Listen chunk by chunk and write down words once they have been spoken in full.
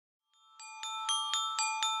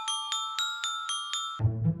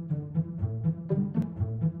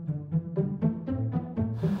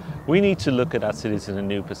We need to look at our cities in a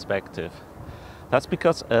new perspective. That's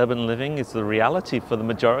because urban living is the reality for the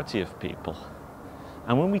majority of people.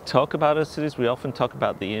 And when we talk about our cities, we often talk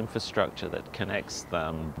about the infrastructure that connects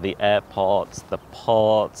them, the airports, the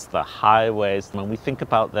ports, the highways, when we think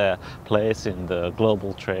about their place in the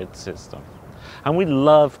global trade system. And we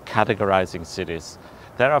love categorizing cities.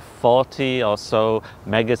 There are 40 or so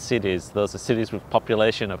mega cities. Those are cities with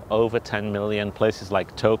population of over 10 million, places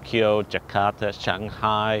like Tokyo, Jakarta,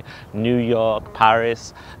 Shanghai, New York,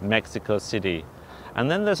 Paris, Mexico City.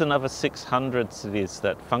 And then there's another 600 cities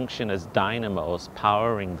that function as dynamos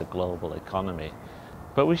powering the global economy.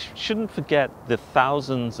 But we shouldn't forget the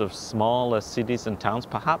thousands of smaller cities and towns,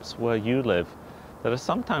 perhaps where you live, that are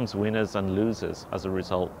sometimes winners and losers as a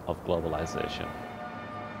result of globalization.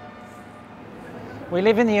 We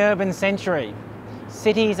live in the urban century.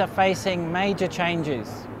 Cities are facing major changes.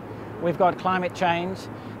 We've got climate change.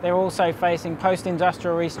 They're also facing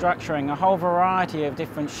post-industrial restructuring, a whole variety of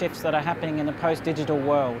different shifts that are happening in the post-digital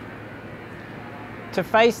world. To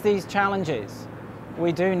face these challenges,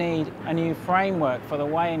 we do need a new framework for the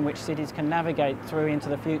way in which cities can navigate through into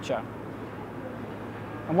the future.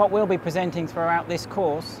 And what we'll be presenting throughout this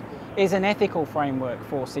course is an ethical framework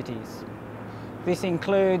for cities. This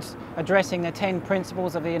includes addressing the 10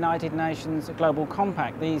 principles of the United Nations Global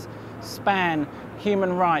Compact. These span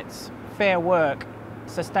human rights, fair work,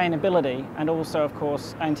 sustainability, and also, of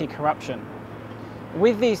course, anti-corruption.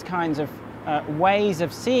 With these kinds of ways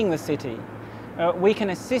of seeing the city, we can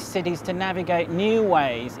assist cities to navigate new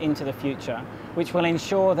ways into the future, which will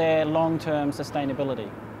ensure their long-term sustainability.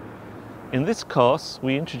 In this course,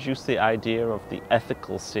 we introduce the idea of the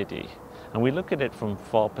ethical city. And we look at it from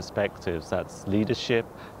 4 perspectives. That's leadership,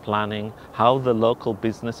 planning, how the local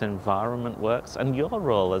business environment works, and your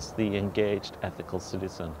role as the engaged ethical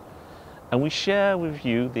citizen. And we share with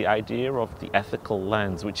you the idea of the ethical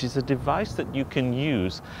lens, which is a device that you can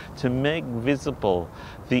use to make visible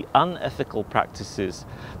the unethical practices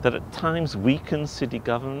that at times weaken city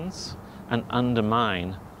governance and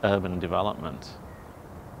undermine urban development.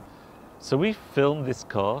 So we filmed this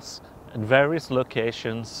course at various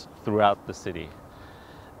locations throughout the city.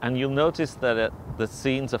 And you'll notice that the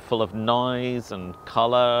scenes are full of noise and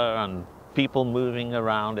color and people moving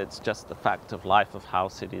around. It's just the fact of life of how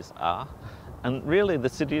cities are. And really the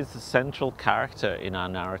city is the central character in our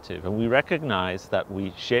narrative, and we recognize that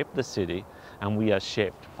we shape the city and we are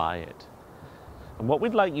shaped by it. And what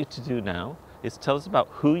we'd like you to do now is tell us about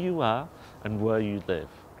who you are and where you live.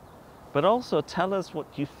 But also tell us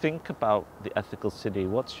what you think about the ethical city.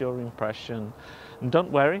 What's your impression? And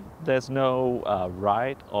don't worry, there's no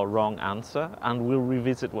right or wrong answer, and we'll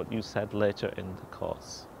revisit what you said later in the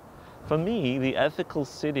course. For me, the ethical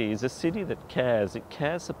city is a city that cares. It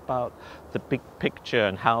cares about the big picture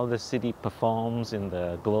and how the city performs in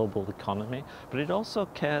the global economy, but it also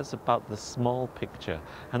cares about the small picture,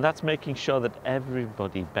 and that's making sure that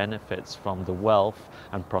everybody benefits from the wealth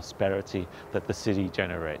and prosperity that the city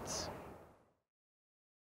generates.